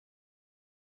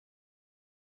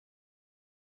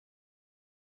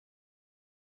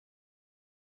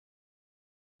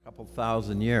couple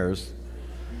thousand years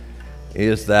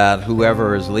is that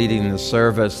whoever is leading the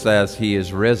service says he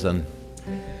is risen,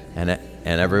 and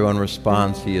everyone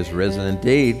responds, he is risen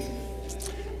indeed.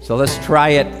 So let's try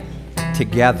it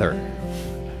together.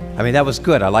 I mean, that was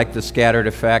good. I like the scattered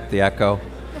effect, the echo.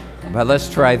 But let's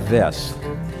try this.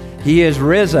 He is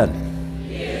risen.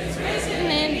 He is risen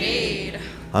indeed.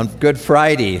 On Good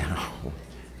Friday,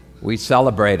 we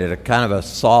celebrated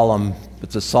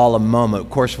it's a solemn moment.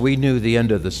 Of course, we knew the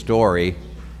end of the story,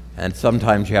 and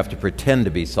sometimes you have to pretend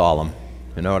to be solemn.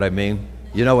 You know what I mean?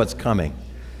 You know what's coming.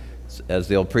 As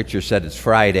the old preacher said, it's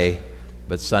Friday,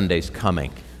 but Sunday's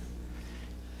coming.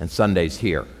 And Sunday's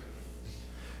here.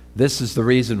 This is the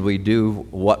reason we do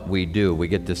what we do. We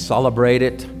get to celebrate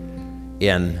it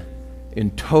in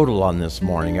total on this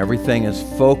morning. Everything is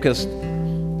focused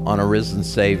on a risen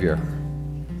Savior.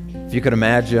 If you could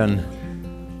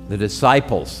imagine the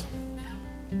disciples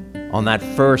on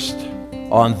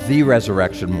the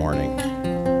resurrection morning,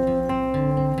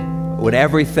 when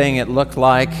everything it looked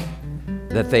like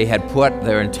that they had put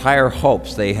their entire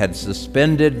hopes, they had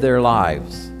suspended their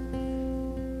lives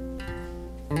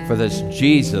for this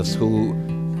Jesus who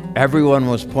everyone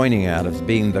was pointing at as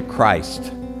being the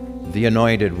Christ, the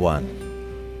Anointed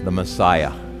One, the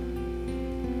Messiah.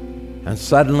 And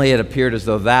suddenly it appeared as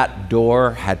though that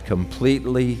door had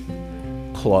completely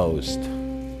closed.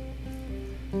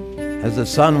 As the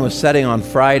sun was setting on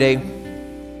Friday,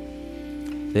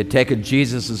 they'd taken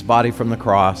Jesus' body from the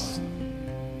cross.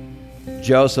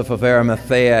 Joseph of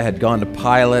Arimathea had gone to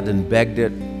Pilate and begged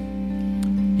it.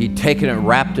 He'd taken it,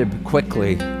 wrapped it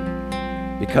quickly,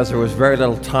 because there was very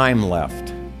little time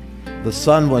left. The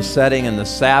sun was setting and the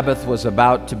Sabbath was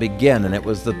about to begin, and it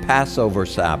was the Passover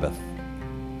Sabbath.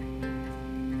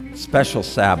 Special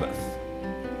Sabbath.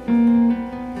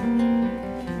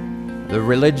 The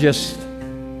religious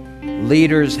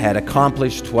leaders had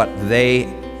accomplished what they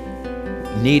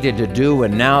needed to do,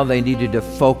 and now they needed to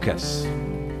focus.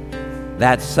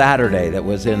 That Saturday that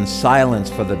was in silence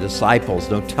for the disciples,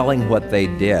 no telling what they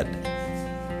did.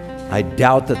 I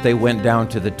doubt that they went down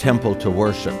to the temple to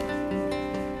worship.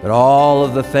 But all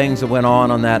of the things that went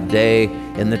on that day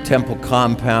in the temple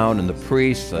compound, and the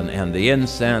priests and the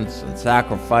incense and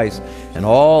sacrifice and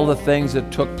all the things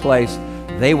that took place,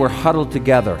 they were huddled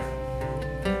together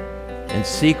in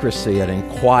secrecy and in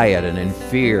quiet and in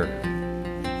fear.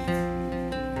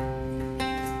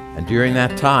 And during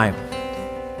that time,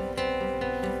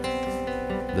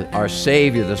 our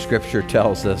Savior, the Scripture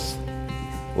tells us,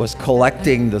 was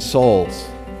collecting the souls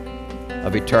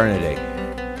of eternity.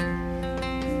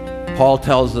 Paul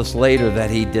tells us later that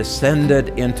he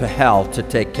descended into hell to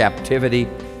take captivity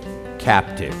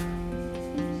captive.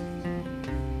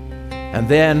 And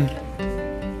then,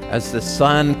 as the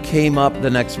sun came up the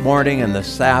next morning and the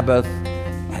Sabbath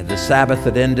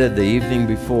had ended the evening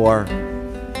before,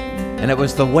 and it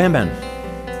was the women,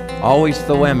 always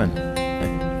the women,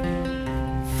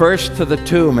 first to the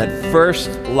tomb at first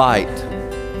light,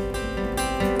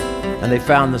 and they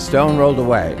found the stone rolled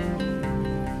away.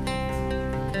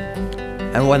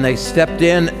 And when they stepped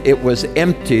in, it was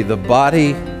empty. The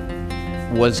body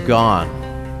was gone.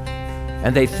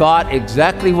 And they thought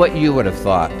exactly what you would have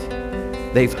thought.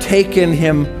 They've taken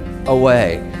him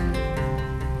away.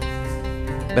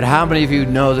 But how many of you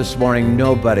know this morning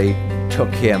nobody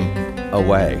took him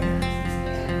away?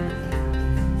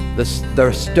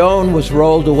 The stone was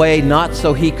rolled away not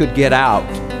so he could get out.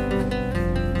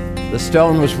 The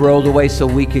stone was rolled away so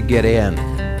we could get in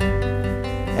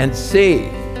and see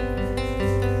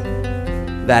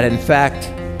that in fact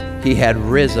he had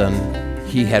risen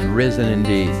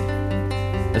indeed.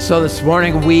 And so this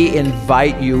morning we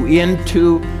invite you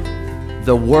into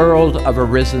the world of a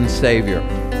risen Savior.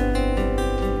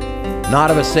 Not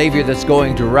of a Savior that's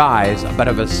going to rise, but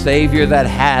of a Savior that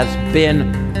has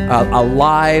been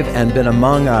alive and been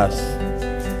among us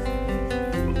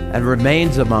and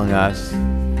remains among us.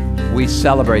 We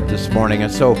celebrate this morning.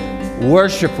 And so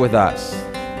worship with us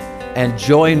and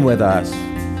join with us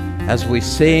as we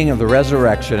sing of the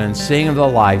resurrection and sing of the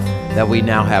life that we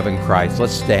now have in Christ.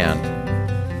 Let's stand.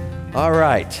 All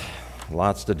right,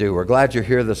 lots to do. We're glad you're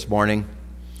here this morning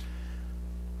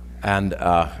and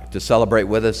to celebrate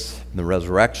with us the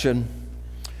resurrection.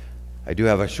 I do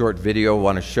have a short video I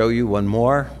want to show you, one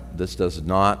more. This does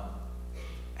not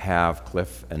have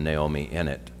Cliff and Naomi in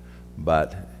it,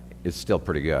 but it's still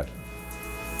pretty good.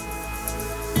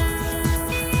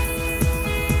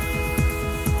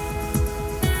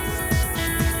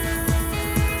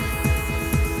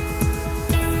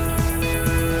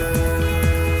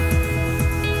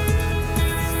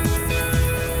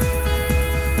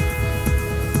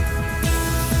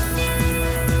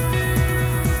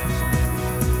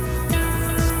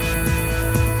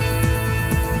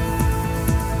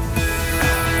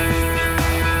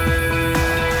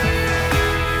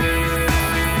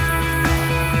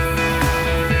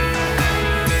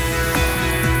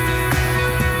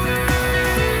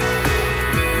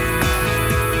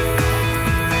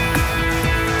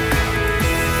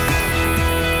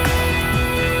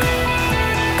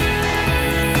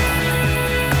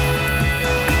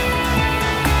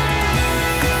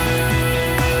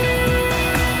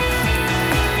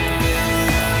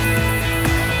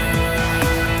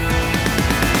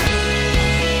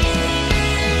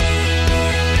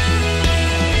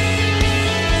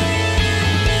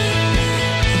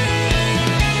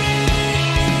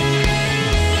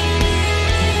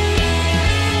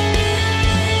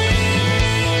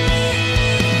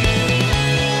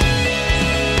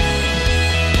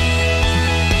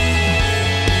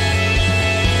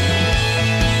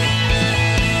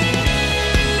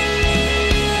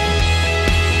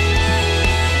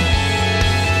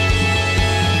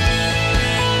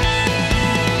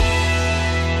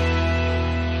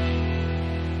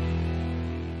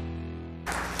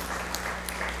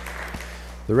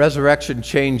 The resurrection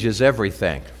changes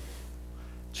everything.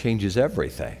 Changes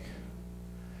everything.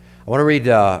 I want to read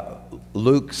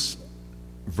Luke's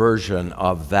version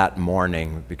of that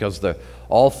morning, because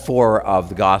all four of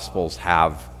the Gospels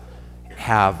have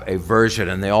a version,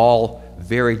 and they all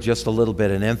vary just a little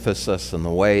bit in emphasis and the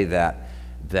way that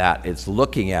it's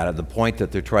looking at it, the point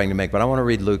that they're trying to make. But I want to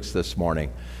read Luke's this morning.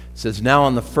 It says, "Now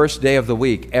on the first day of the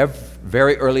week,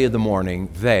 very early in the morning,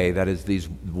 that is these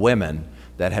women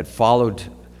that had followed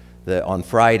on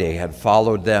Friday, had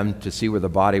followed them to see where the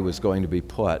body was going to be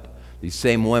put. These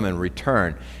same women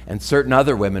returned, and certain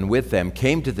other women with them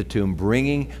came to the tomb,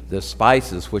 bringing the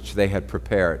spices which they had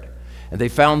prepared. And they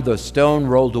found the stone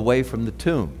rolled away from the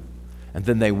tomb. And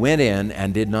then they went in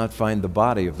and did not find the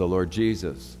body of the Lord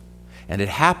Jesus. And it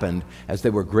happened, as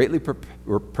they were greatly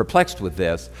perplexed with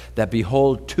this, that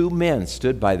behold, two men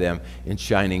stood by them in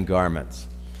shining garments.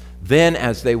 Then,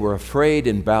 as they were afraid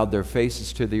and bowed their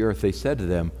faces to the earth, they said to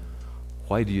them,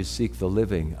 'Why do you seek the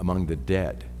living among the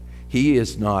dead? He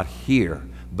is not here,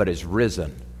 but is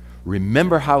risen.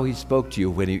 Remember how he spoke to you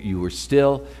when he was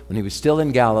still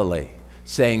in Galilee,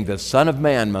 saying, the Son of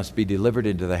Man must be delivered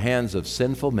into the hands of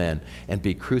sinful men and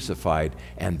be crucified,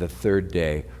 and the third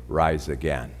day rise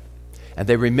again.' And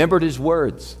they remembered his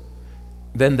words.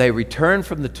 Then they returned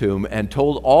from the tomb and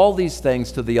told all these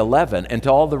things to the 11 and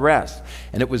to all the rest.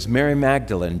 And it was Mary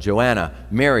Magdalene, Joanna,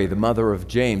 Mary, the mother of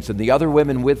James, and the other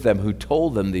women with them who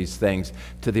told them these things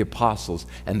to the apostles.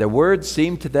 And their words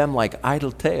seemed to them like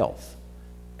idle tales,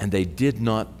 and they did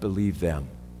not believe them.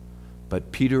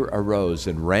 But Peter arose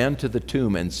and ran to the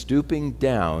tomb, and stooping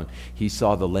down, he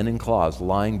saw the linen cloths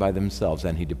lying by themselves,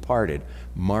 and he departed,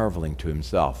 marveling to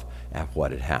himself at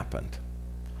what had happened."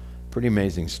 Pretty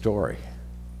amazing story.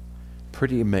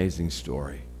 Pretty amazing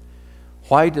story.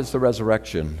 Why does the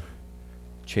resurrection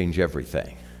change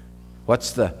everything?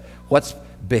 What's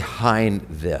behind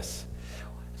this?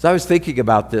 As I was thinking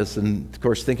about this, and of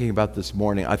course thinking about this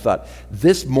morning, I thought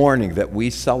this morning that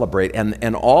we celebrate,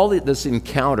 and all this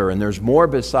encounter, and there's more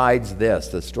besides this,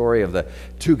 the story of the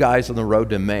two guys on the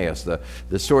road to Emmaus,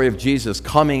 the story of Jesus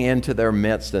coming into their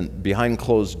midst and behind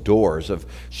closed doors, of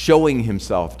showing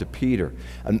himself to Peter,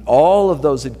 and all of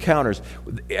those encounters,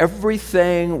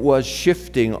 everything was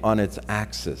shifting on its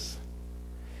axis.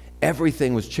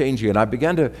 Everything was changing, and I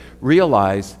began to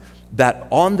realize that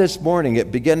on this morning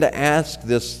it began to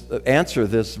answer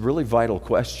this really vital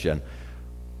question: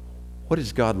 what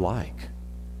is God like?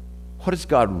 What is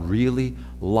God really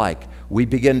like? We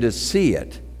begin to see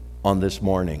it on this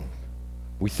morning.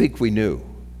 We think we knew,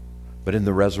 but in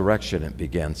the resurrection it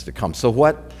begins to come. So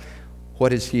what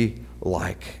is he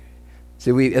like?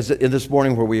 See, in this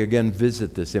morning where we again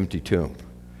visit this empty tomb,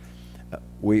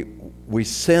 we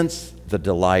sense the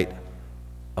delight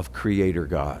of Creator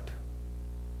God.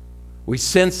 We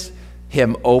sense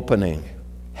him opening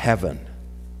heaven.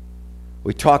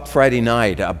 We talked Friday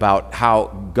night about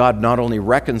how God not only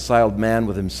reconciled man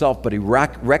with himself, but he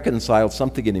reconciled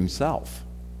something in himself.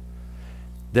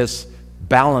 This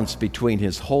balance between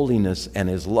his holiness and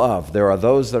his love. There are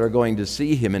those that are going to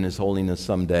see him in his holiness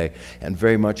someday and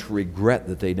very much regret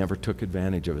that they never took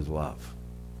advantage of his love.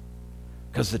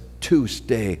 Because the two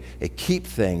keep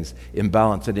things in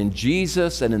balance. And in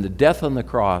Jesus and in the death on the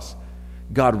cross,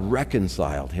 God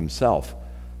reconciled himself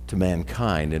to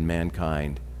mankind and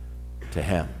mankind to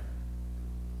him.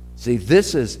 See,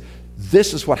 this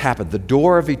is what happened. The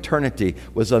door of eternity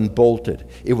was unbolted.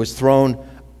 It was thrown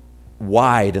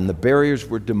wide, and the barriers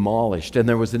were demolished. And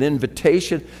there was an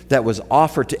invitation that was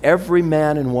offered to every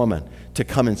man and woman to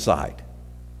come inside.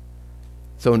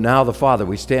 So now the Father,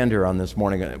 we stand here on this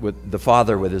morning with the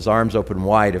Father with his arms open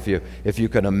wide, if you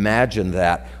can imagine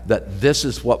that this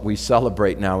is what we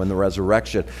celebrate now in the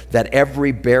resurrection, that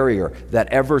every barrier that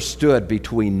ever stood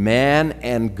between man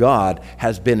and God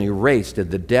has been erased in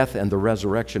the death and the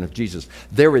resurrection of Jesus.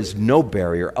 There is no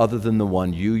barrier other than the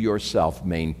one you yourself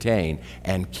maintain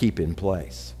and keep in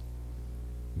place.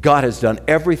 God has done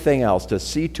everything else to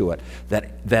see to it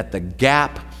that the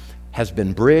gap has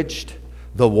been bridged.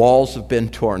 The walls have been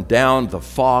torn down, the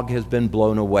fog has been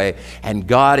blown away, and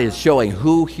God is showing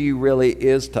who he really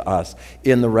is to us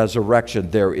in the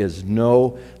resurrection. There is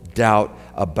no doubt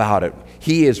about it.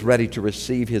 He is ready to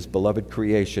receive his beloved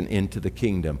creation into the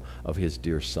kingdom of his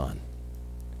dear Son.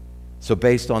 So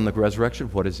based on the resurrection,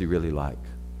 what is he really like?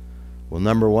 Well,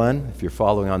 number one, if you're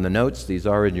following on the notes, these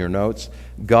are in your notes,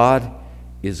 God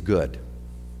is good.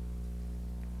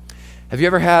 Have you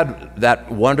ever had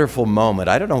that wonderful moment,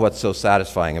 I don't know what's so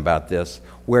satisfying about this,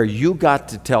 where you got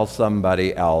to tell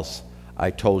somebody else,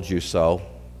 "I told you so"?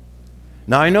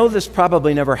 Now, I know this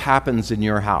probably never happens in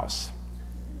your house,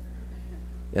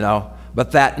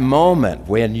 But that moment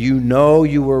when you know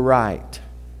you were right,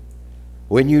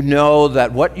 when you know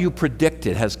that what you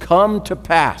predicted has come to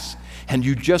pass, and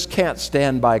you just can't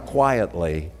stand by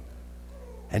quietly,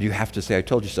 and you have to say, I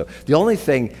told you so. The only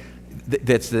thing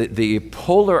that's the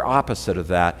polar opposite of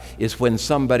that is when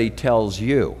somebody tells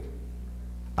you,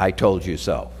 I told you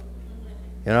so.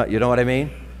 You know what I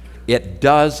mean? It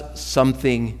does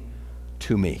something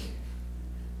to me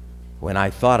when I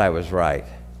thought I was right.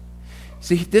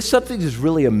 See, there's something that's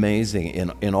really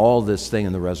amazing in all this thing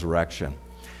in the resurrection.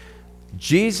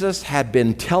 Jesus had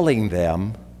been telling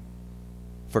them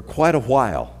for quite a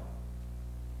while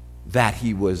that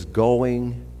he was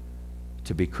going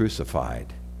to be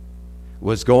crucified,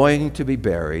 was going to be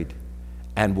buried,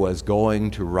 and was going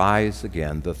to rise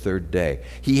again the third day.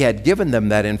 He had given them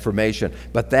that information,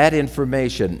 but that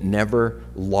information never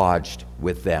lodged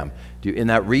with them. In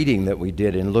that reading that we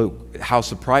did in Luke, how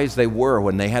surprised they were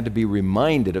when they had to be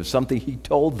reminded of something he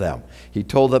told them. He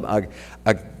told them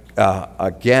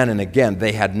again and again.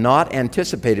 They had not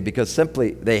anticipated because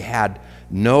simply they had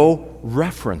no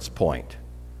reference point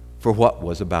for what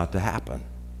was about to happen.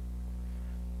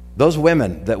 Those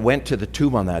women that went to the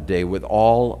tomb on that day with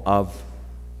all of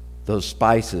those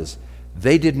spices,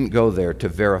 they didn't go there to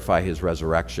verify his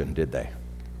resurrection, did they?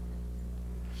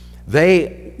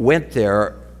 They went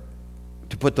there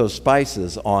to put those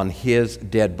spices on his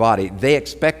dead body. They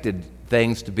expected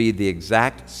things to be the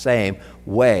exact same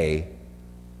way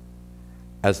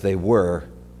as they were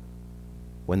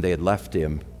when they had left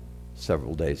him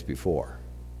several days before.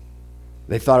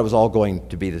 They thought it was all going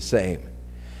to be the same.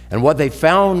 And what they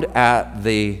found at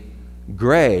the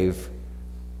grave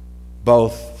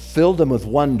both filled them with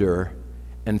wonder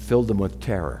and filled them with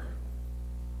terror.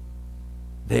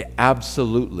 They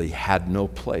absolutely had no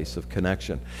place of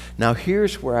connection. Now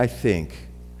here's where I think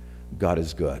God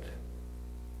is good.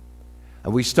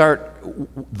 And we start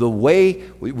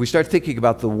thinking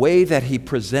about the way that he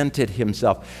presented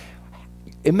himself.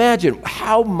 Imagine,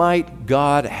 how might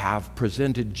God have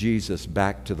presented Jesus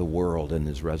back to the world in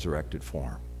his resurrected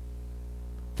form?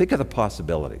 Think of the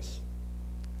possibilities.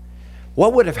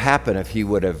 What would have happened if he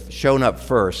would have shown up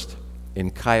first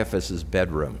in Caiaphas'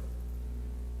 bedroom?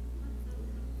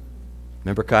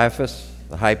 Remember Caiaphas,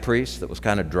 the high priest that was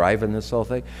kind of driving this whole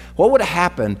thing? What would have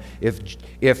happened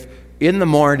if in the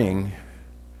morning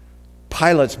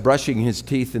Pilate's brushing his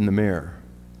teeth in the mirror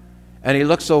and he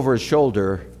looks over his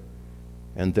shoulder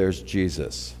and there's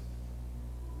Jesus?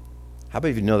 How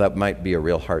many of you know that might be a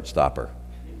real heart stopper?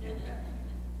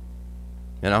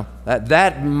 You know,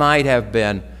 that might have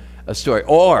been a story.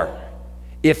 Or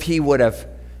if he would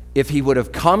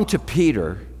have come to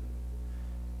Peter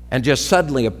and just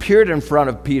suddenly appeared in front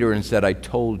of Peter and said, I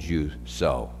told you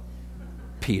so,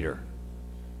 Peter.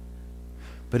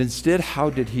 But instead,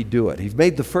 how did he do it? He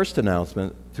made the first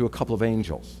announcement through a couple of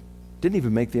angels. Didn't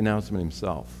even make the announcement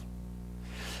himself.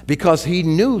 Because he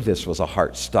knew this was a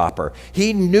heart stopper.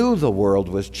 He knew the world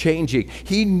was changing.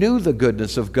 He knew the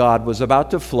goodness of God was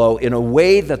about to flow in a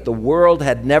way that the world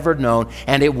had never known,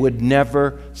 and it would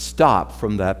never stop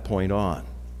from that point on.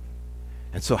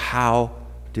 And so how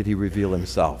did he reveal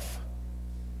himself?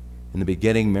 In the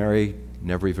beginning, Mary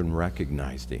never even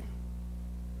recognized him.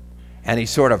 And he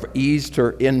sort of eased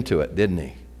her into it, didn't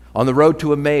he? On the road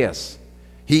to Emmaus,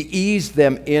 he eased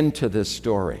them into this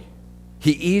story.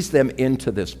 He eased them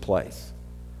into this place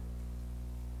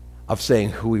of saying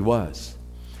who he was.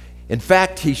 In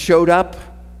fact, he showed up,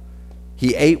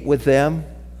 he ate with them,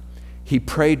 he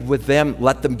prayed with them,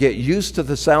 let them get used to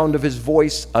the sound of his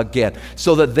voice again,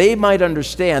 so that they might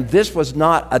understand this was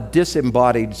not a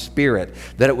disembodied spirit,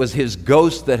 that it was his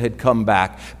ghost that had come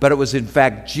back, but it was in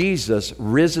fact Jesus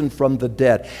risen from the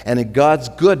dead. And in God's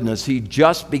goodness, he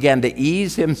just began to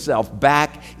ease himself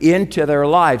back into their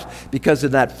lives, because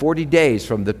in that 40 days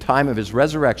from the time of his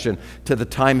resurrection to the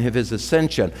time of his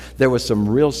ascension, there was some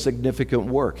real significant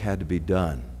work had to be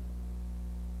done.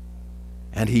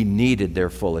 And he needed their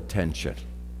full attention.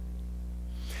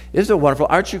 Isn't it wonderful?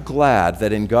 Aren't you glad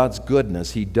that in God's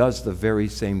goodness, he does the very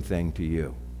same thing to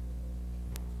you?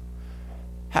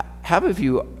 How many of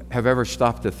you have ever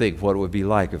stopped to think what it would be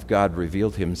like if God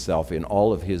revealed himself in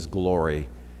all of his glory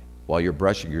while you're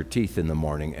brushing your teeth in the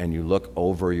morning and you look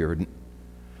over your...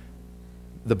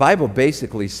 The Bible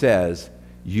basically says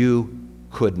you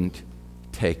couldn't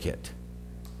take it.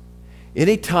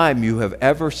 Any time you have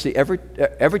ever seen,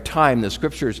 every time the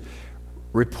scriptures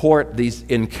report these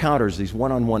encounters, these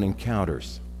one-on-one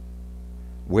encounters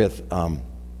with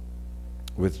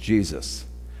Jesus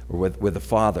or with the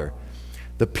Father,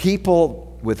 the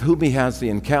people with whom he has the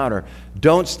encounter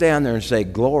don't stand there and say,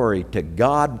 glory to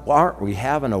God, aren't we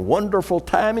having a wonderful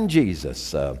time in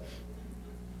Jesus?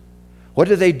 What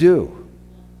do?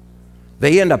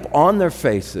 They end up on their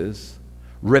faces,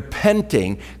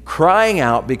 repenting, crying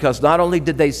out, because not only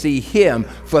did they see him,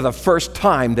 for the first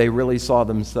time they really saw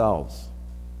themselves.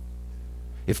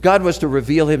 If God was to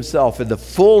reveal himself in the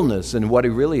fullness and what he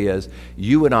really is,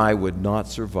 you and I would not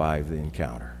survive the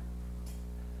encounter.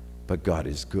 But God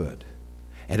is good.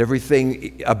 And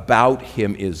everything about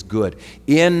him is good.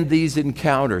 In these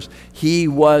encounters, he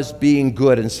was being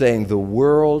good and saying, the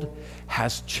world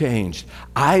has changed.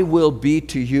 I will be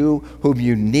to you whom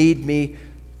you need me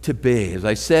to be. As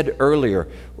I said earlier,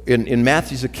 in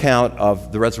Matthew's account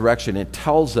of the resurrection, it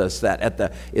tells us that at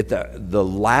the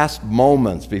last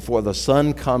moments before the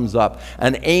sun comes up,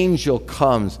 an angel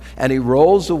comes and he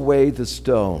rolls away the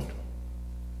stone.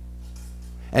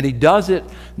 And he does it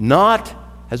not,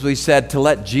 as we said, to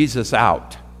let Jesus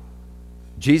out.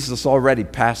 Jesus already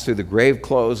passed through the grave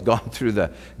clothes, gone through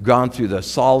the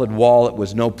solid wall. It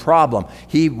was no problem.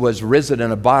 He was risen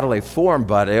in a bodily form,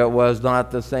 but it was not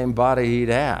the same body he'd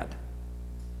had.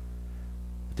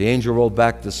 The angel rolled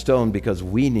back the stone because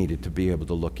we needed to be able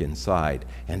to look inside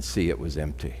and see it was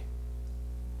empty.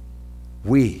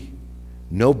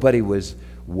 Nobody was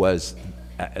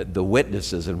the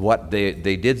witnesses, and what they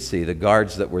did see, the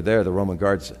guards that were there, the Roman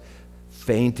guards,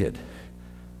 fainted.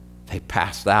 They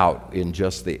passed out in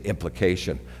just the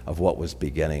implication of what was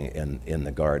beginning in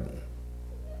the garden.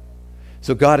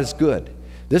 So God is good.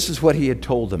 This is what he had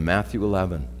told them, Matthew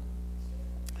 11.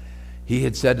 He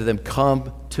had said to them,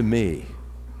 come to me,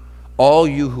 all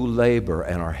you who labor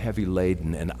and are heavy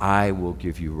laden, and I will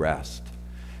give you rest.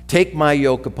 Take my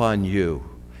yoke upon you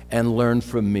and learn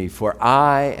from me, for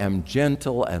I am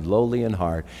gentle and lowly in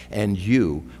heart, and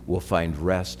you will find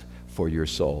rest for your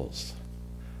souls.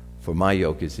 For my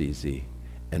yoke is easy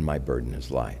and my burden is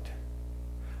light.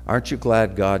 Aren't you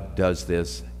glad God does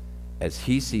this as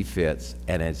he sees fit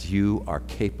and as you are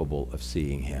capable of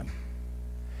seeing him?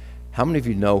 How many of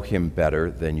you know him better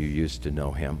than you used to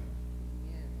know him?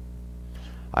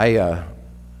 I'm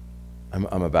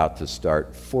about to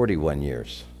start 41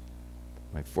 years,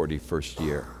 my 41st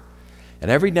year. And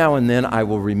every now and then I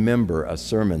will remember a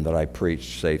sermon that I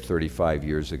preached, say 35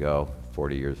 years ago,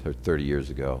 40 years or 30 years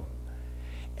ago.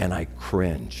 And I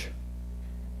cringe.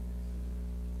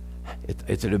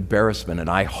 It's an embarrassment, and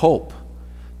I hope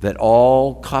that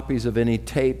all copies of any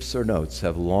tapes or notes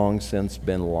have long since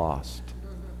been lost,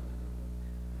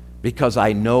 because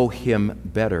I know him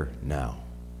better now.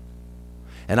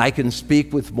 And I can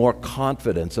speak with more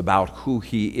confidence about who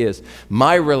he is.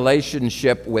 My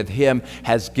relationship with him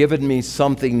has given me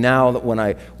something now that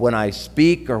when I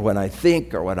speak or when I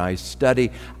think or when I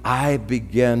study, I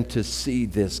begin to see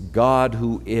this God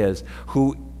whose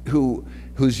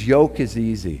yoke is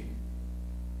easy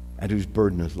and whose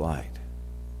burden is light.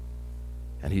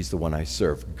 And he's the one I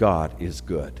serve. God is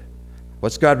good.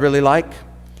 What's God really like?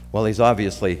 Well, he's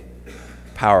obviously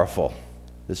powerful.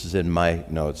 This is in my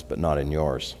notes, but not in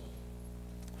yours.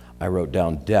 I wrote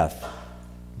down, death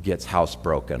gets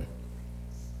housebroken.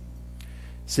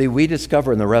 See, we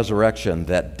discover in the resurrection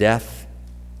that death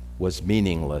was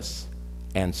meaningless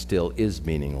and still is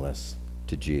meaningless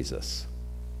to Jesus.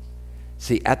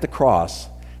 See, at the cross,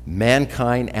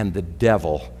 mankind and the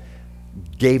devil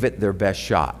gave it their best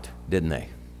shot, didn't they?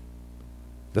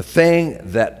 The thing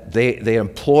that they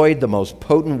employed, the most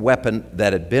potent weapon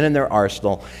that had been in their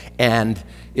arsenal, and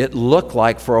it looked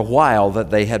like for a while that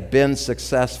they had been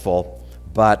successful,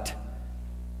 but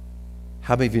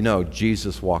how many of you know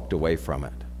Jesus walked away from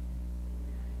it?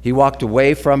 He walked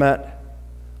away from it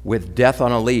with death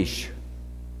on a leash.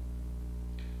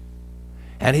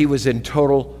 And he was in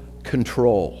total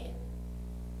control.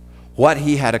 What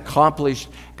he had accomplished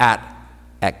at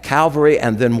Calvary,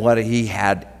 and then what he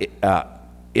had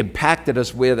impacted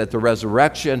us with at the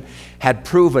resurrection, had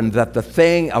proven that the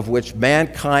thing of which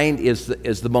mankind is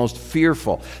the most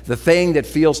fearful, the thing that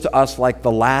feels to us like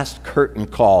the last curtain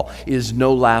call, is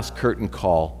no last curtain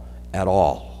call at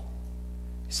all.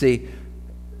 See,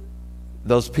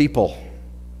 those people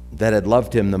that had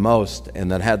loved him the most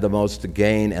and that had the most to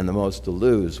gain and the most to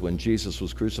lose when Jesus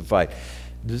was crucified,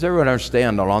 does everyone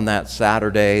understand that on that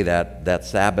Saturday, that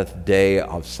Sabbath day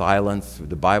of silence,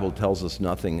 the Bible tells us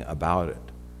nothing about it?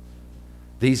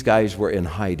 These guys were in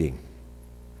hiding.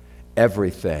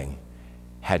 Everything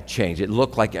had changed. It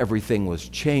looked like everything was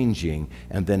changing,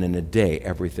 and then in a day,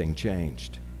 everything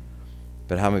changed.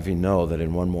 But how many of you know that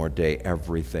in one more day,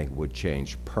 everything would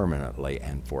change permanently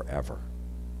and forever?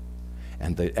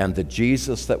 And the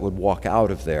Jesus that would walk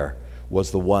out of there was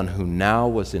the one who now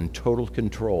was in total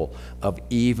control of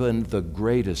even the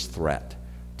greatest threat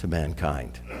to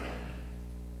mankind,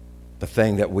 the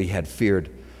thing that we had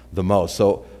feared the most.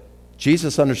 So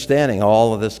Jesus, understanding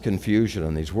all of this confusion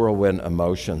and these whirlwind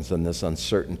emotions and this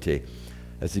uncertainty,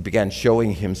 as he began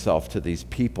showing himself to these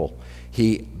people,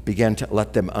 he began to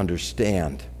let them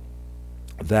understand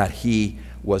that he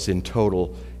was in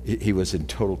total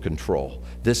control.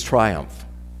 This triumph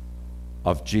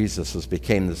of Jesus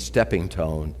became the stepping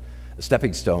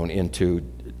stone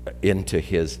into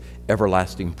his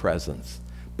everlasting presence,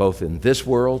 both in this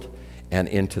world and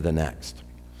into the next.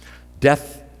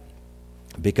 Death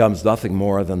becomes nothing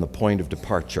more than the point of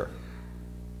departure.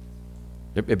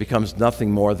 It becomes nothing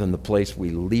more than the place we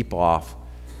leap off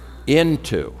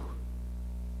into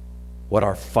what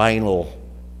our final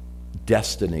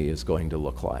destiny is going to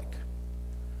look like.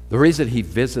 The reason he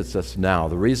visits us now,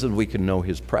 the reason we can know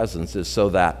his presence, is so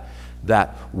that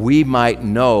we might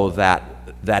know that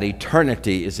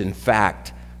eternity is in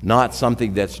fact not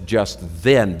something that's just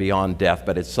then beyond death,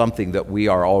 but it's something that we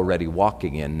are already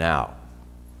walking in now.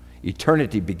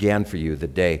 Eternity began for you the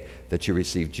day that you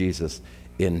received Jesus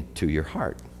into your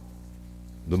heart.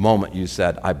 The moment you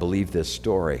said, I believe this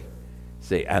story.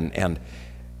 See, and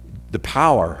the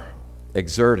power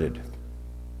exerted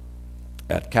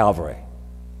at Calvary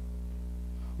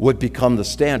would become the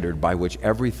standard by which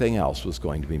everything else was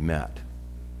going to be met.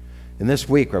 And this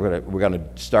week, we're going to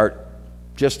start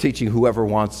just teaching whoever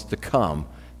wants to come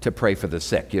to pray for the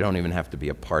sick. You don't even have to be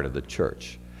a part of the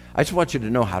church. I just want you to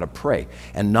know how to pray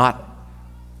and not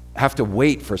have to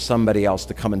wait for somebody else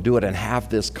to come and do it, and have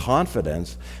this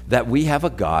confidence that we have a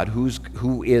God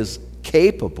who is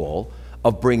capable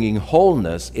of bringing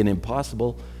wholeness in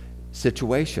impossible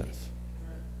situations.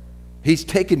 He's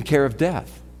taken care of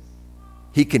death.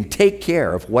 He can take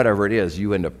care of whatever it is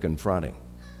you end up confronting.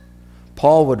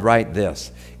 Paul would write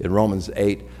this in Romans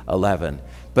 8:11.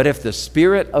 But if the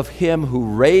spirit of him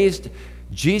who raised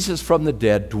Jesus from the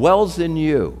dead dwells in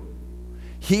you,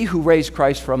 he who raised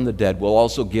Christ from the dead will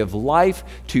also give life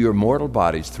to your mortal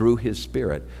bodies through his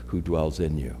spirit who dwells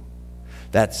in you.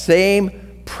 That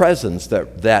same presence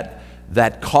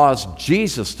that caused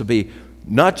Jesus to be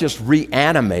not just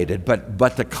reanimated,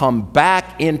 but to come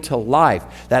back into life.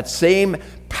 That same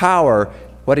power,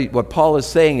 what Paul is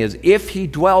saying is, if he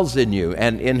dwells in you,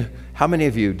 and in how many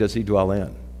of you does he dwell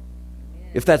in?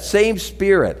 If that same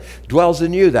Spirit dwells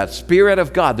in you, that Spirit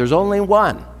of God, there's only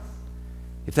one.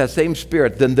 If that same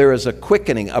Spirit, then there is a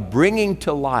quickening, a bringing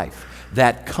to life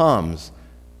that comes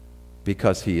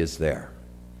because he is there.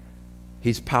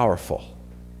 He's powerful.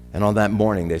 And on that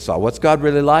morning they saw, what's God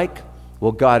really like?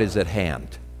 Well, God is at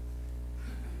hand.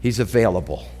 He's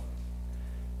available.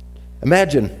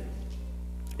 Imagine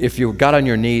if you got on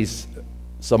your knees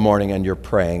some morning and you're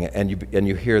praying and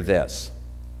you hear this.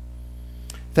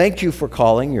 Thank you for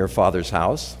calling your Father's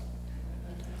house.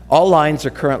 All lines are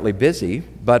currently busy,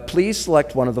 but please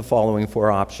select one of the following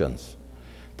 4 options.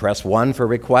 Press 1 for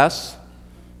requests,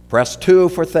 press 2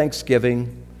 for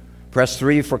thanksgiving, press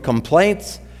 3 for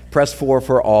complaints, press 4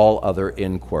 for all other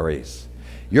inquiries.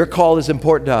 Your call is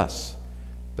important to us,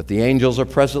 but the angels are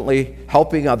presently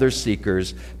helping other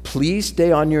seekers. Please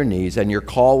stay on your knees, and your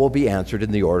call will be answered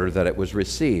in the order that it was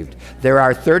received. There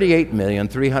are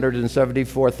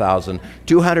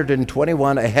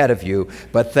 38,374,221 ahead of you,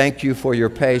 but thank you for your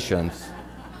patience,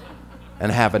 and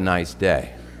have a nice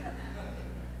day.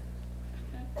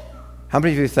 How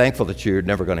many of you are thankful that you're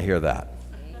never going to hear that?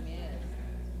 Amen.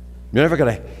 You're never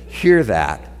going to hear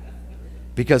that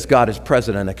because God is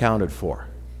present and accounted for.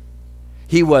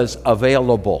 He was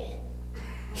available.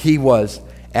 He was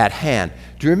at hand.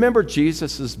 Do you remember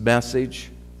Jesus' message?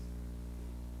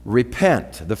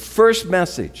 Repent. The first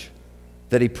message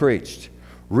that he preached.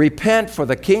 Repent, for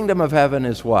the kingdom of heaven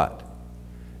is what?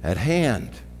 At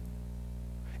hand.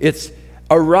 It's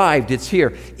arrived. It's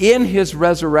here. In his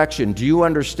resurrection, do you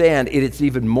understand it's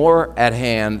even more at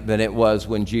hand than it was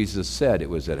when Jesus said it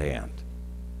was at hand?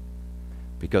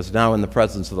 Because now in the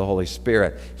presence of the Holy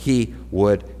Spirit, he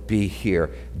would be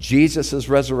here. Jesus'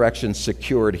 resurrection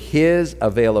secured his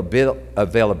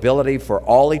availability for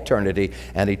all eternity,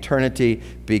 and eternity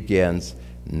begins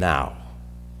now.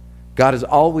 God has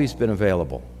always been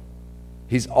available.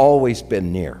 He's always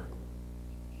been near.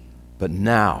 But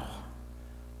now,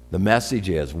 the message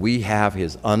is we have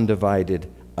his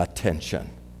undivided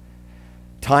attention.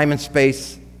 Time and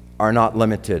space are not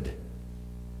limited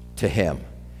to him,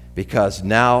 because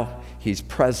now he's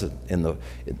present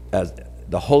as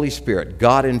the Holy Spirit,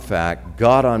 God in fact,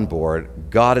 God on board,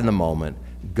 God in the moment,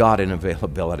 God in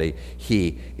availability.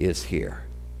 He is here.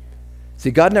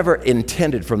 See, God never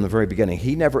intended from the very beginning,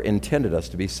 he never intended us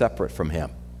to be separate from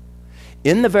him.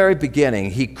 In the very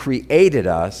beginning, he created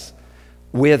us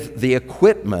with the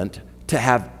equipment to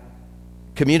have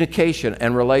communication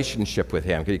and relationship with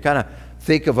him. Can you kind of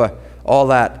think of all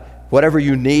that, whatever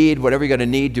you need, whatever you're going to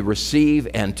need to receive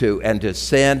and to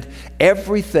send,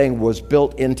 everything was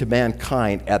built into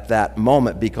mankind at that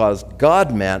moment because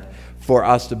God meant for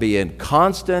us to be in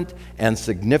constant and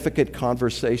significant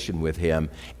conversation with him,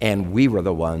 and we were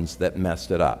the ones that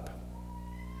messed it up.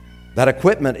 That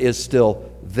equipment is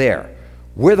still there.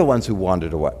 We're the ones who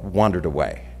wandered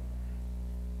away.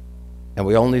 And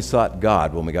we only sought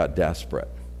God when we got desperate.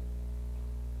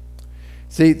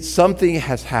 See, something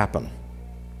has happened.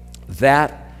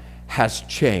 That has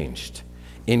changed.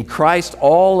 In Christ,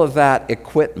 all of that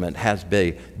equipment has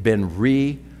been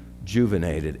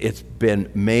rejuvenated. It's been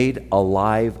made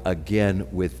alive again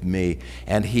with me.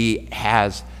 And he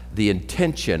has the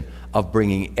intention of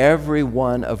bringing every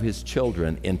one of his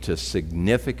children into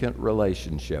significant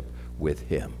relationship with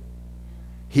him.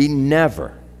 He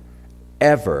never,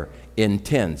 ever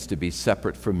intends to be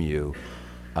separate from you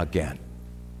again.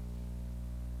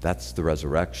 That's the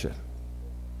resurrection.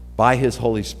 By his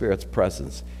Holy Spirit's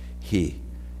presence, he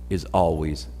is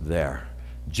always there.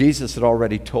 Jesus had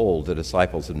already told the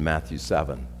disciples in Matthew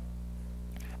 7,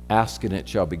 ask and it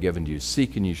shall be given to you,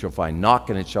 seek and you shall find, knock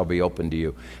and it shall be opened to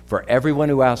you. For everyone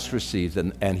who asks receives,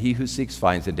 and he who seeks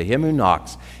finds, and to him who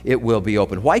knocks it will be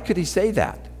opened. Why could he say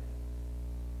that?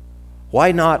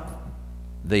 Why not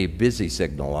the busy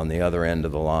signal on the other end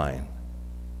of the line?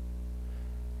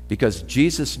 Because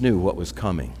Jesus knew what was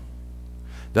coming.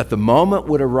 That the moment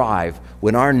would arrive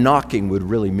when our knocking would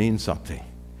really mean something.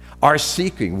 Our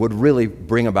seeking would really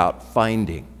bring about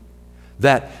finding.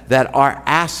 That our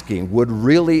asking would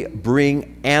really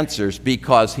bring answers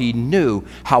because he knew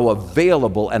how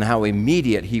available and how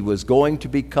immediate he was going to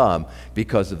become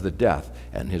because of the death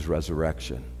and his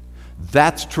resurrection.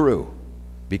 That's true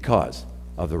because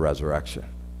of the resurrection.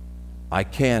 I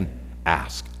can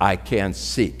ask, I can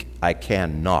seek, I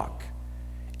can knock,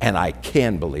 and I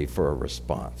can believe for a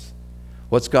response.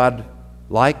 What's God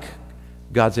like?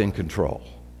 God's in control.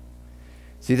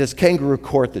 See, this kangaroo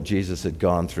court that Jesus had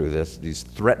gone through, these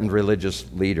threatened religious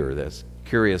leader, this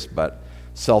curious but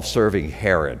self-serving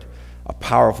Herod, a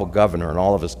powerful governor and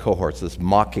all of his cohorts, this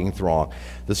mocking throng,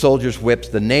 the soldiers' whips,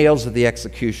 the nails of the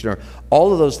executioner,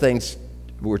 all of those things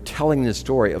were telling the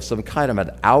story of some kind of an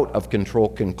out-of-control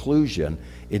conclusion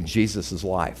in Jesus'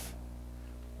 life.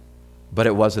 But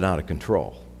it wasn't out of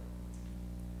control.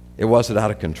 It wasn't out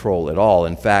of control at all.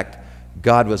 In fact,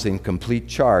 God was in complete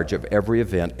charge of every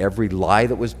event, every lie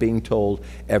that was being told,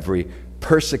 every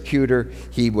persecutor.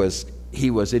 He was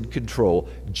in control.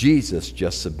 Jesus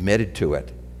just submitted to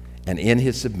it. And in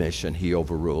his submission, he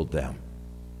overruled them.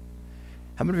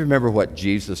 How many remember what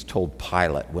Jesus told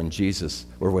Pilate when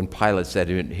Pilate said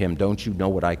to him, "Don't you know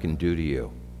what I can do to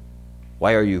you?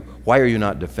 Why are you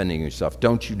not defending yourself?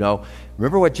 Don't you know?"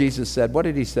 Remember what Jesus said? What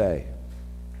did he say?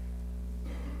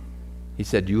 He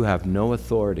said, "You have no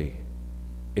authority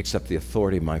except the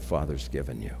authority my Father's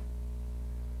given you."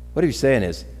 What he's saying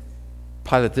is,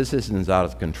 Pilate, this isn't as out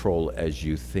of control as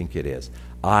you think it is.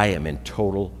 I am in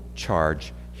total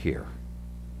charge here.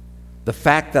 The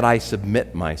fact that I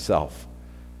submit myself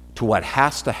to what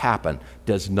has to happen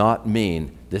does not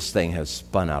mean this thing has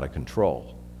spun out of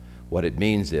control. What it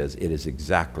means is it is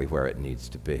exactly where it needs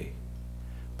to be.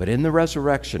 But in the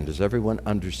resurrection, does everyone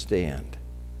understand?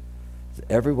 Does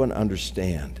everyone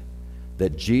understand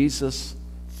that Jesus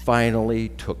finally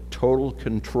took total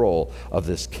control of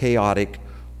this chaotic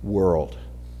world?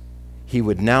 He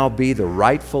would now be the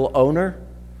rightful owner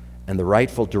and the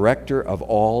rightful director of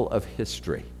all of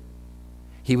history.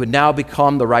 He would now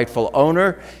become the rightful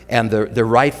owner and the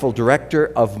rightful director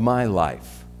of my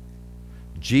life.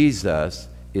 Jesus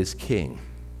is king.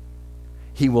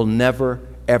 He will never,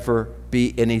 ever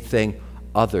be anything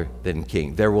other than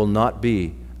king. There will not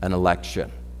be an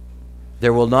election.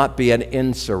 There will not be an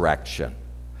insurrection.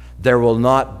 There will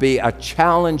not be a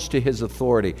challenge to his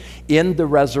authority. In the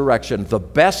resurrection, the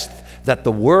best that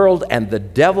the world and the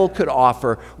devil could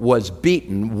offer was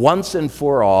beaten once and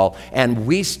for all, and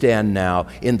we stand now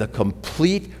in the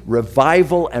complete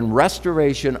revival and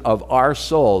restoration of our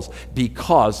souls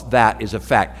because that is a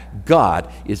fact. God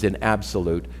is in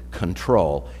absolute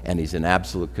control, and he's in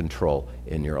absolute control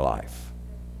in your life.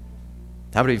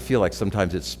 How many of you feel like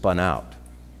sometimes it's spun out?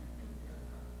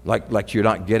 Like you're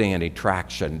not getting any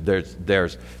traction.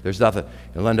 There's nothing.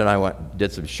 And Linda and I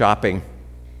did some shopping,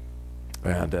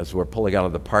 and as we're pulling out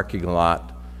of the parking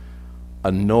lot,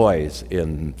 a noise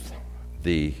in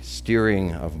the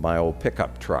steering of my old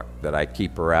pickup truck that I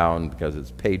keep around because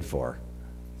it's paid for,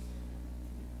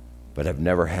 but have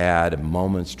never had a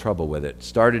moment's trouble with it,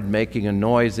 started making a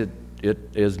noise it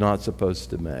is not supposed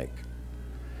to make.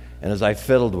 And as I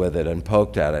fiddled with it and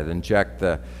poked at it and checked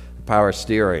power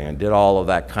steering and did all of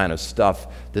that kind of stuff,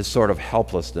 this sort of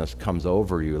helplessness comes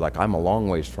over you, like, I'm a long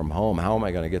ways from home. How am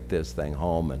I going to get this thing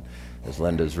home? And as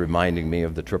Linda's reminding me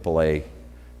of the AAA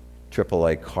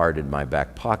card in my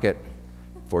back pocket,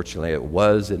 fortunately it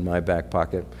was in my back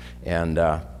pocket, and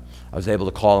I was able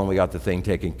to call and we got the thing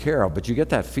taken care of. But you get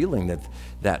that feeling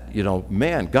that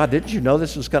man, God, didn't you know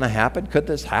this was going to happen? Could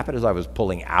this happen as I was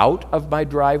pulling out of my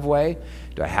driveway?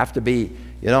 Do I have to be,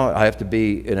 I have to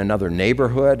be in another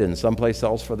neighborhood and someplace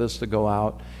else for this to go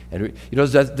out? And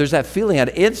there's that feeling, and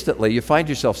instantly you find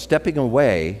yourself stepping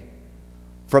away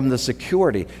from the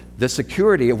security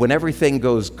when everything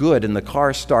goes good and the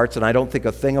car starts and I don't think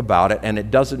a thing about it and it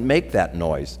doesn't make that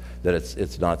noise that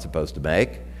it's not supposed to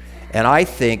make. And I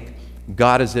think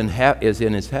God is in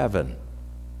his heaven.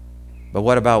 But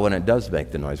what about when it does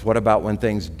make the noise? What about when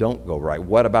things don't go right?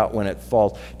 What about when it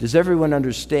falls? Does everyone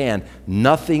understand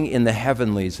nothing in the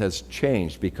heavenlies has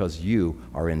changed because you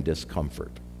are in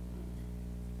discomfort?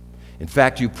 In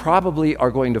fact, you probably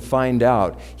are going to find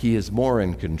out he is more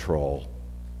in control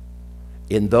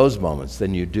in those moments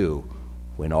than you do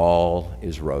when all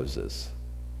is roses.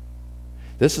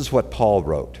 This is what Paul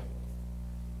wrote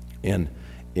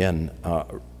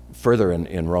further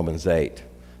in Romans 8,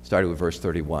 starting with verse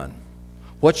 31.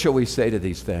 What shall we say to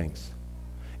these things?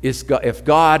 If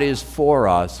God is for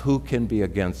us, who can be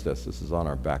against us? This is on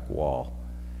our back wall.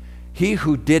 He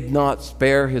who did not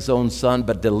spare his own son,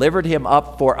 but delivered him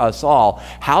up for us all,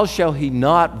 how shall he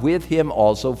not with him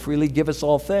also freely give us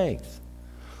all things?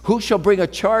 Who shall bring a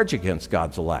charge against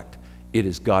God's elect? It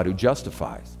is God who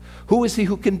justifies. Who is he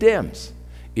who condemns?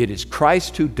 It is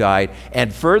Christ who died,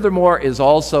 and furthermore is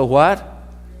also what?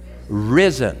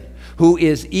 Risen, who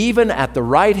is even at the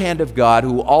right hand of God,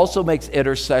 who also makes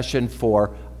intercession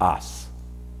for us.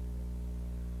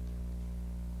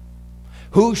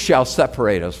 Who shall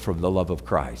separate us from the love of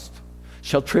Christ?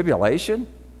 Shall tribulation,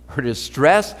 or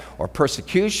distress, or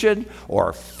persecution,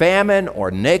 or famine,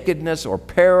 or nakedness, or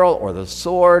peril, or the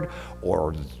sword,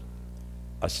 or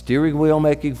a steering wheel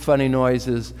making funny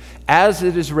noises? As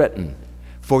it is written,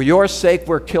 for your sake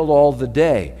we're killed all the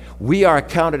day. We are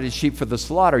accounted as sheep for the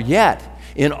slaughter. Yet,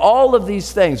 in all of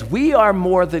these things, we are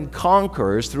more than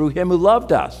conquerors through him who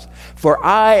loved us. For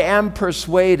I am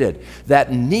persuaded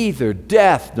that neither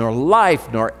death, nor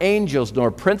life, nor angels, nor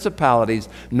principalities,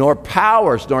 nor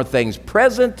powers, nor things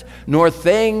present, nor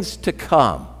things to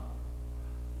come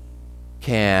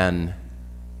can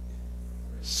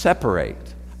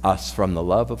separate us from the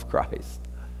love of Christ.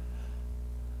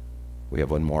 We have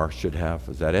one more, should have.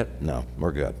 Is that it? No,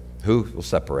 we're good. Who will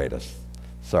separate us?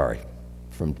 Sorry.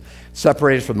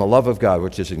 Separated from the love of God,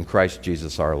 which is in Christ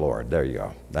Jesus our Lord. There you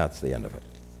go. That's the end of it.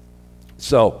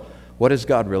 So, what is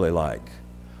God really like?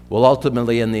 Well,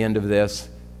 ultimately, in the end of this,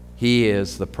 he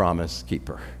is the promise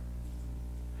keeper.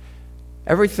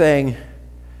 Everything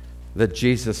that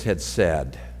Jesus had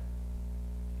said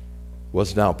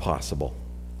was now possible.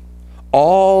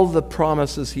 All the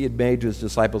promises he had made to his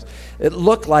disciples, it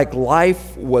looked like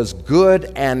life was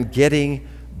good and getting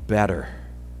better.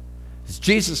 As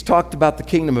Jesus talked about the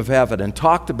kingdom of heaven and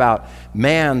talked about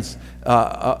man's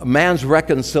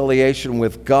reconciliation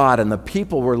with God, and the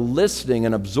people were listening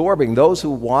and absorbing, those who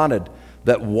wanted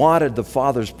the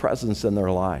Father's presence in their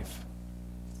life.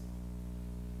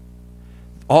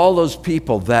 All those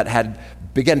people that had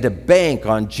begun to bank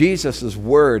on Jesus'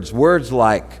 words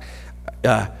like,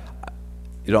 I'm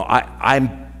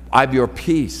your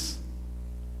peace.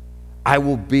 I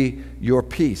will be your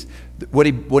peace.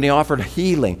 When he offered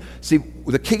healing, see,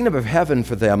 the kingdom of heaven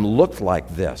for them looked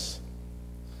like this.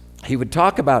 He would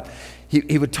talk about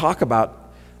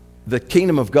the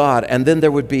kingdom of God, and then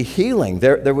there would be healing.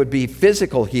 There would be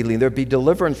physical healing. There would be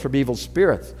deliverance from evil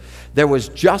spirits. There was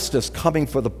justice coming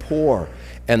for the poor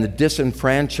and the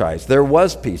disenfranchised. There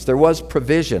was peace. There was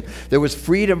provision. There was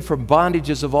freedom from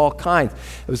bondages of all kinds.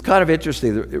 It was kind of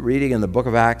interesting reading in the book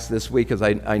of Acts this week, as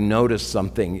I noticed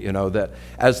something, that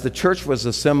as the church was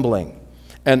assembling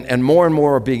and more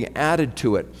were being added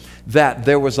to it, that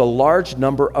there was a large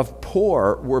number of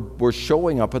poor were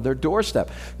showing up at their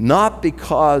doorstep. Not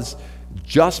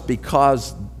just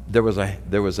because there was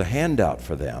a handout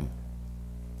for them,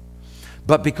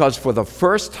 but because for the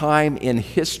first time in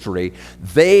history,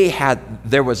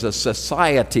 there was a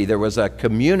society, there was a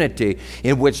community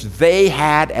in which they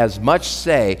had as much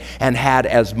say and had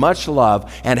as much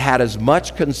love and had as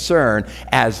much concern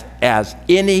as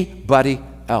anybody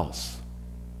else.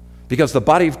 Because the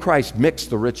body of Christ mixed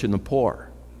the rich and the poor.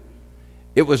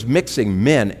 It was mixing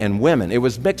men and women. It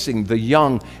was mixing the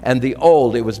young and the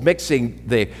old. It was mixing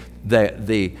the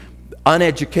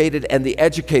uneducated and the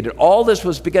educated. All this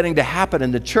was beginning to happen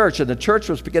in the church, and the church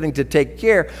was beginning to take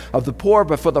care of the poor.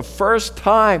 But for the first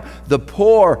time, the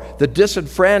poor, the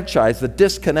disenfranchised, the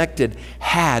disconnected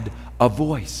had a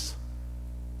voice.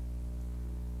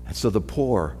 And so the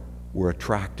poor were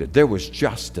attracted. There was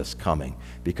justice coming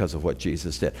because of what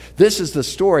Jesus did. This is the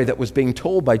story that was being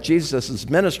told by Jesus'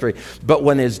 ministry. But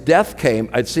when his death came,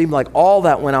 it seemed like all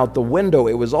that went out the window.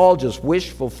 It was all just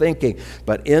wishful thinking.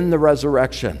 But in the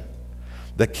resurrection,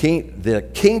 the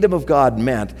kingdom of God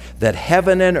meant that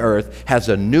heaven and earth has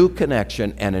a new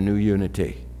connection and a new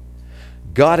unity.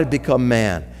 God had become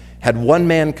man, had won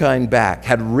mankind back,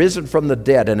 had risen from the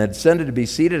dead, and had ascended to be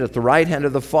seated at the right hand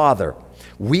of the Father.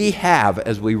 We have,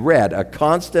 as we read, a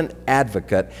constant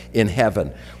advocate in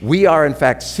heaven. We are, in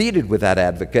fact, seated with that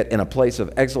advocate in a place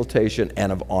of exaltation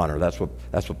and of honor. That's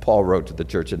what Paul wrote to the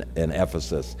church in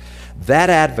Ephesus.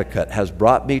 That advocate has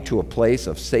brought me to a place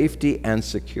of safety and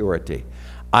security.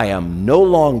 I am no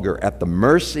longer at the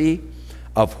mercy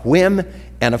of whim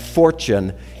and of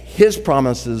fortune. His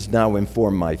promises now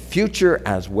inform my future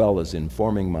as well as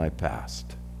informing my past.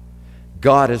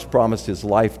 God has promised his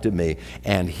life to me,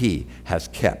 and he has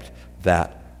kept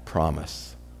that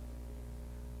promise.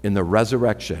 In the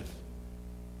resurrection,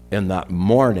 in that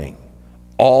morning,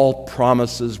 all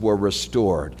promises were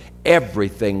restored.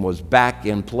 Everything was back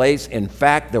in place. In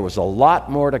fact, there was a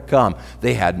lot more to come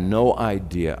they had no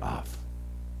idea of.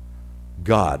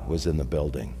 God was in the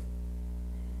building.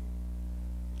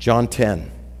 John 10,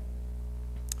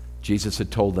 Jesus had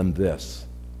told them this,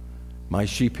 "My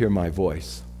sheep hear my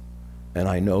voice, and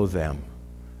I know them,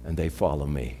 and they follow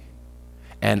me.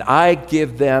 And I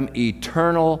give them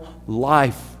eternal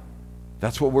life."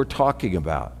 That's what we're talking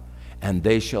about. "And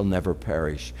they shall never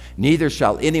perish. Neither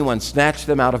shall anyone snatch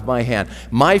them out of my hand.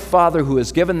 My Father who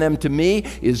has given them to me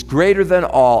is greater than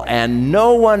all, and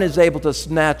no one is able to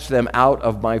snatch them out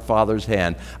of my Father's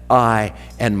hand. I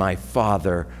and my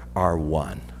Father are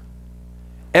one."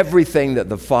 Everything that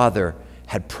the Father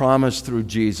had promised through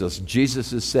Jesus,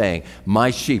 Jesus is saying,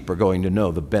 my sheep are going to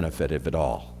know the benefit of it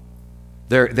all.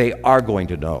 They are going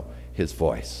to know his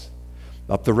voice.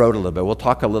 Up the road a little bit, we'll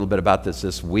talk a little bit about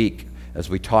this week as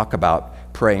we talk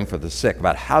about praying for the sick,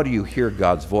 about how do you hear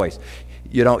God's voice.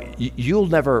 You know, you'll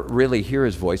never really hear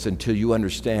his voice until you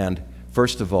understand,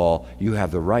 first of all, you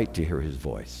have the right to hear his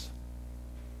voice.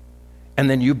 And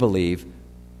then you believe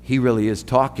he really is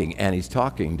talking, and he's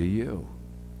talking to you.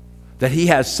 That he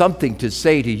has something to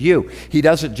say to you. He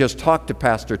doesn't just talk to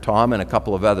Pastor Tom and a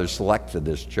couple of others select to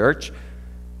this church.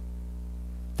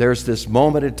 There's this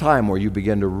moment in time where you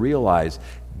begin to realize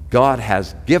God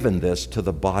has given this to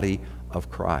the body of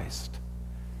Christ.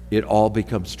 It all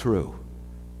becomes true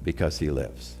because he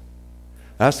lives.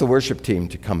 Ask the worship team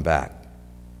to come back.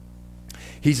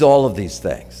 He's all of these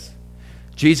things.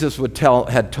 Jesus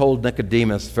had told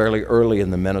Nicodemus fairly early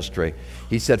in the ministry,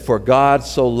 he said, "For God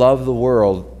so loved the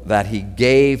world that he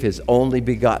gave his only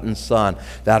begotten Son,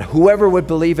 that whoever would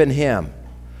believe in him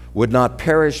would not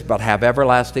perish but have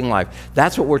everlasting life."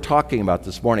 That's what we're talking about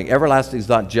this morning. Everlasting is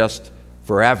not just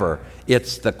forever.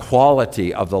 It's the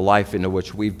quality of the life into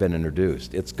which we've been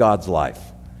introduced. It's God's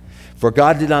life. "For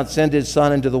God did not send his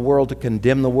Son into the world to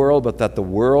condemn the world, but that the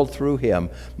world through him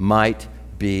might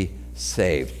be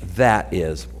saved." That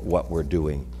is what we're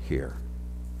doing here.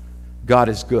 God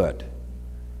is good.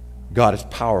 God is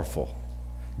powerful.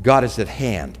 God is at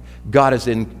hand. God is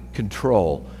in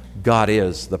control. God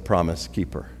is the promise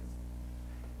keeper.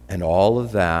 And all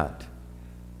of that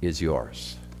is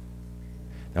yours.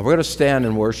 Now we're going to stand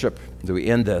and worship as we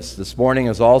end this. This morning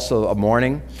is also a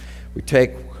morning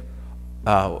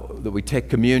that we take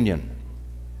communion.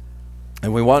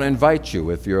 And we want to invite you.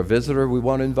 If you're a visitor, we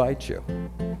want to invite you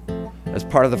as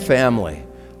part of the family.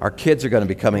 Our kids are going to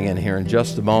be coming in here in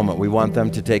just a moment. We want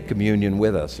them to take communion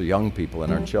with us, the young people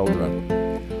and our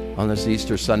children, on this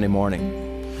Easter Sunday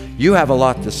morning. You have a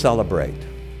lot to celebrate.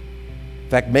 In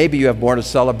fact, maybe you have more to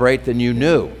celebrate than you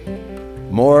knew,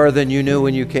 more than you knew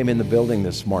when you came in the building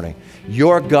this morning.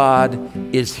 Your God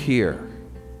is here.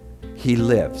 He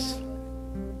lives.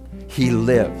 He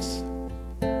lives.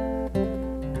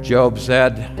 Job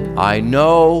said, "I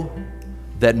know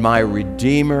that my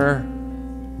Redeemer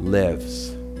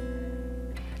lives."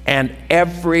 And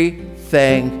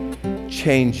everything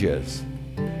changes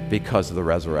because of the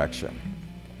resurrection.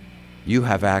 You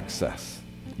have access.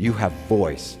 You have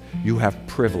voice. You have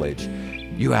privilege.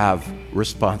 You have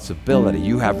responsibility.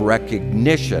 You have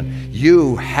recognition.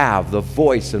 You have the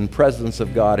voice and presence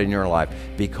of God in your life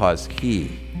because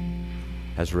he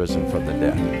has risen from the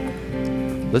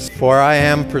dead. Listen, "For I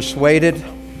am persuaded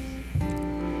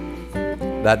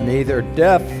that neither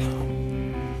death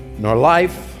nor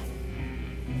life,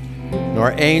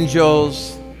 nor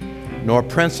angels, nor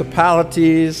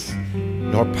principalities,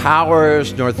 nor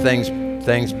powers, nor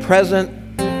things present,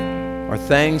 or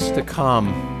things to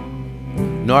come,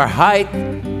 nor height,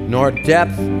 nor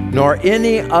depth, nor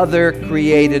any other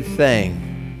created thing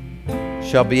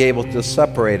shall be able to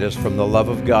separate us from the love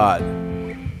of God,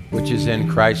 which is in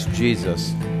Christ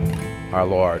Jesus our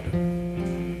Lord.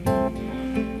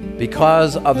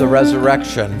 Because of the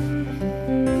resurrection,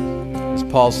 as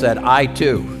Paul said, I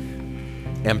too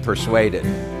am persuaded.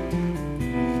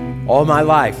 All my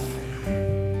life,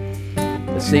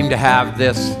 I seem to have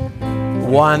this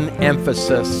one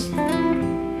emphasis.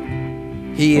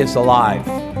 He is alive.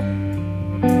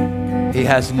 He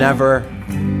has never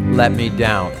let me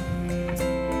down.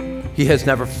 He has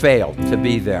never failed to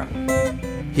be there.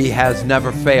 He has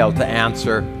never failed to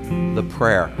answer the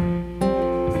prayer.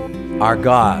 Our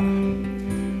God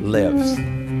lives.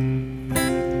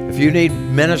 If you need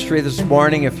ministry this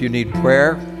morning, if you need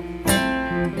prayer,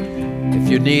 if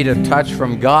you need a touch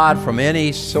from God, from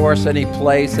any source, any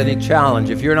place, any challenge,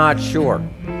 if you're not sure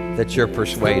that you're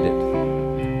persuaded,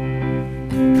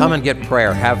 come and get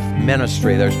prayer. Have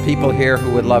ministry. There's people here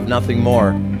who would love nothing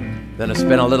more than to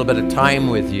spend a little bit of time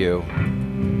with you,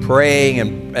 praying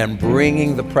and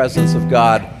bringing the presence of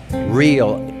God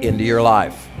real into your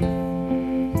life.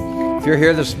 If you're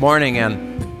here this morning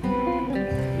and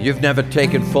you've never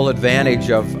taken full advantage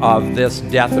of this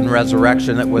death and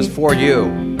resurrection that was for you,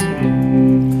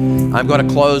 I'm going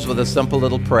to close with a simple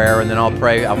little prayer, and then I'll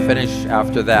finish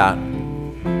after that.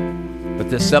 But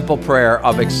this simple prayer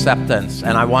of acceptance,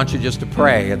 and I want you just to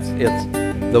pray. It's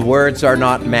the words are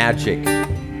not magic.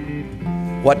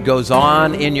 What goes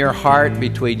on in your heart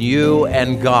between you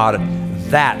and God,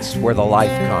 that's where the life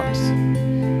comes.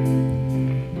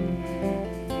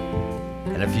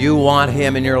 And if you want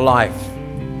Him in your life,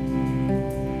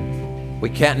 we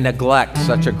can't neglect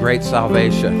such a great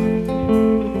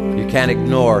salvation. You can't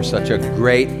ignore such a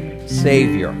great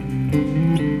Savior.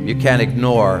 You can't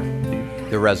ignore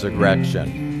the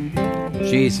resurrection.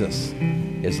 Jesus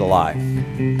is alive.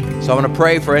 So I'm going to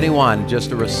pray for anyone just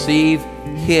to receive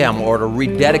Him or to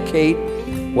rededicate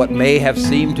what may have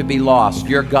seemed to be lost.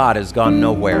 Your God has gone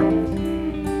nowhere.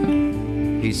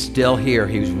 He's still here.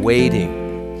 He's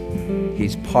waiting.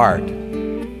 He's part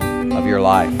of your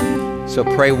life. So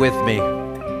pray with me.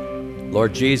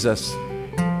 Lord Jesus,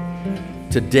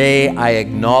 today I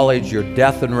acknowledge your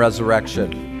death and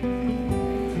resurrection.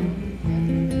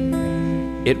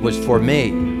 It was for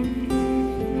me.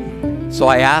 So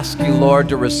I ask you, Lord,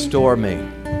 to restore me.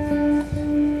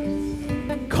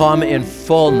 Come in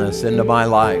fullness into my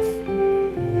life.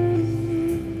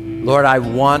 Lord, I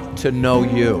want to know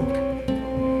you.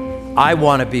 I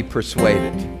want to be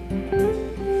persuaded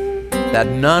that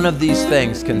none of these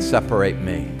things can separate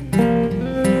me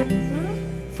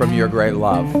from your great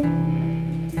love.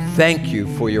 Thank you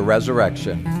for your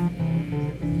resurrection.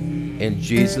 In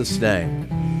Jesus' name,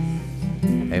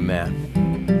 amen.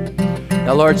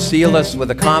 Now, Lord, seal us with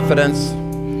the confidence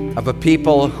of a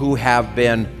people who have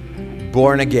been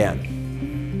born again.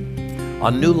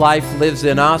 A new life lives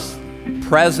in us,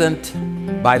 present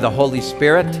by the Holy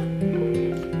Spirit,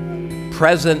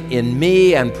 present in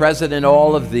me and present in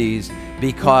all of these.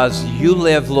 Because you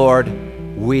live, Lord,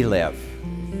 we live.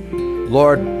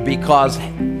 Lord, because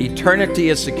eternity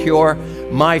is secure,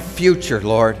 my future,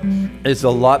 Lord, is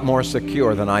a lot more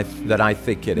secure than I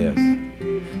think it is.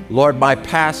 Lord, my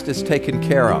past is taken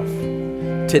care of.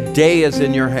 Today is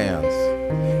in your hands.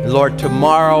 And Lord,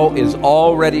 tomorrow is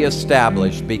already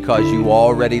established because you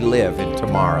already live in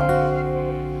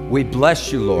tomorrow. We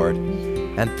bless you, Lord,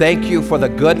 and thank you for the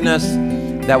goodness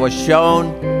that was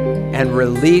shown and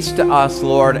released to us,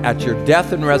 Lord, at your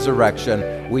death and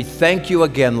resurrection. We thank you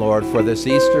again, Lord, for this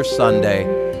Easter Sunday.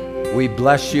 We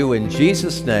bless you in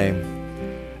Jesus' name.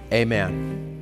 Amen.